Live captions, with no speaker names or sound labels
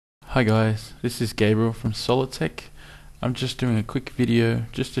Hi guys, this is Gabriel from Solidtech. I'm just doing a quick video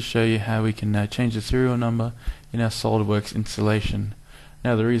just to show you how we can change the serial number in our Solidworks installation.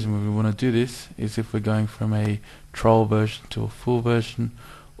 Now the reason we want to do this is if we're going from a trial version to a full version,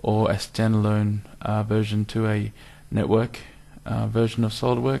 or a standalone version to a network version of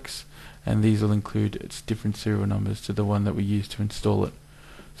Solidworks, and these will include its different serial numbers to the one that we use to install it.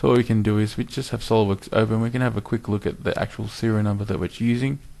 So what we can do is we just have Solidworks open. We can have a quick look at the actual serial number that we're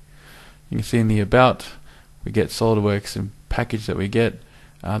using. You can see in the about, we get Solidworks and package that we get,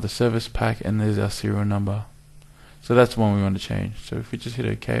 the service pack, and there's our serial number. So that's the one we want to change. So if we just hit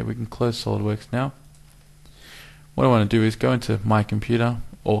OK, we can close Solidworks now. What I want to do is go into My Computer,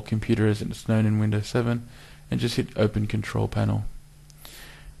 or Computer as it's known in Windows 7, and just hit Open Control Panel.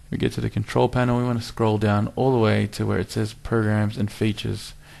 We get to the Control Panel, we want to scroll down all the way to where it says Programs and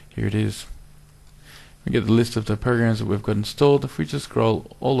Features. Here it is. We get the list of the programs that we've got installed. If we just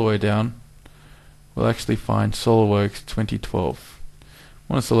scroll all the way down, we'll actually find Solidworks 2012.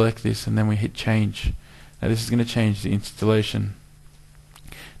 We want to select this and then we hit Change. Now this is going to change the installation.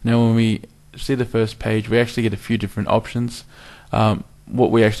 Now when we see the first page, we actually get a few different options.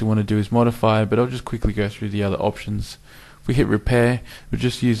 What we actually want to do is modify, but I'll just quickly go through the other options. If we hit Repair, we'll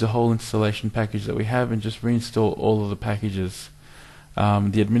just use the whole installation package that we have and just reinstall all of the packages.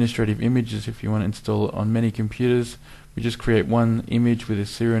 The administrative images, if you want to install it on many computers, we just create one image with a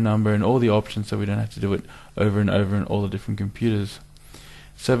serial number and all the options, so we don't have to do it over and over on all the different computers.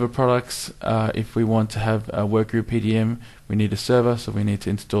 Server products, if we want to have a workgroup PDM, we need a server, so we need to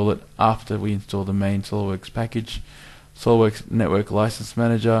install it after we install the main Solidworks package. Solidworks Network License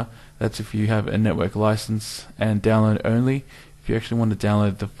Manager, that's if you have a network license and download only. If you actually want to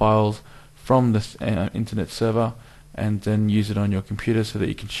download the files from the internet server and then use it on your computer so that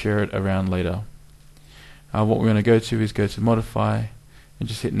you can share it around later. What we're going to go to is go to Modify and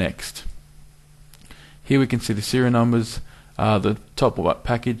just hit Next. Here we can see the serial numbers. The top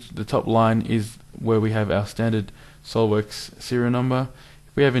package, the top line is where we have our standard Solidworks serial number.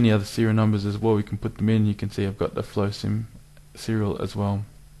 If we have any other serial numbers as well, we can put them in. You can see I've got the FlowSim serial as well.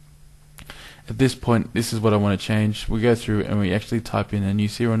 At this point, this is what I want to change. We go through and we actually type in a new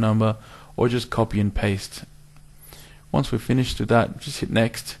serial number or just copy and paste. Once we're finished with that, just hit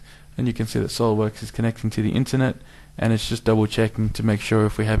Next, and you can see that Solidworks is connecting to the internet, and it's just double checking to make sure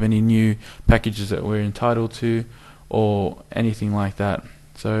if we have any new packages that we're entitled to or anything like that.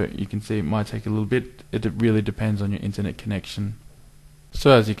 So you can see it might take a little bit. It really depends on your internet connection.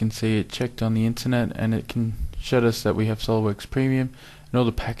 So as you can see, it checked on the internet and it can show us that we have Solidworks Premium and all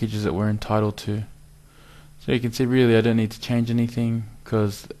the packages that we're entitled to. So you can see really I don't need to change anything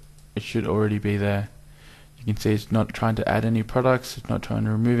because it should already be there. You can see it's not trying to add any products, it's not trying to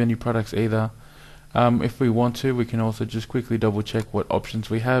remove any products either. If we want to, we can also just quickly double check what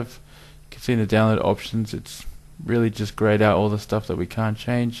options we have. You can see in the download options, it's really just grayed out all the stuff that we can't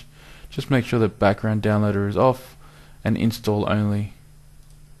change. Just make sure that background downloader is off and install only.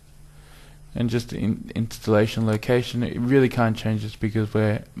 And just the installation location, it really can't change this because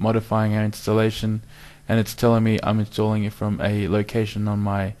we're modifying our installation and it's telling me I'm installing it from a location on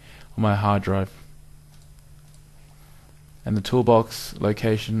my hard drive. And the toolbox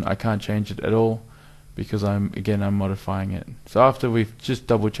location, I can't change it at all because I'm modifying it. So after we've just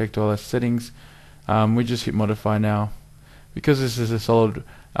double checked all our settings, we just hit Modify now. Because this is a solid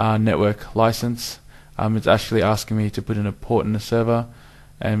network license, it's actually asking me to put in a port in the server,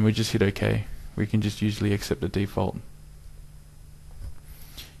 and we just hit OK. We can just usually accept the default. You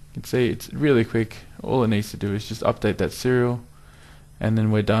can see it's really quick. All it needs to do is just update that serial, and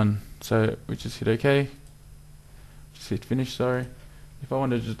then we're done. So we just hit OK. Just hit Finish, sorry. If I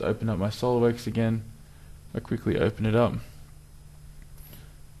want to just open up my Solidworks again, I quickly open it up.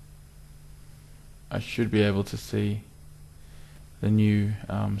 I should be able to see the new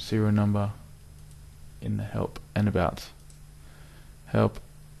serial number in the Help and About. Help,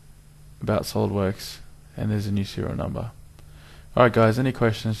 About Solidworks, and there's a new serial number. Alright guys, any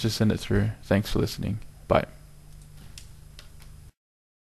questions, just send it through. Thanks for listening. Bye.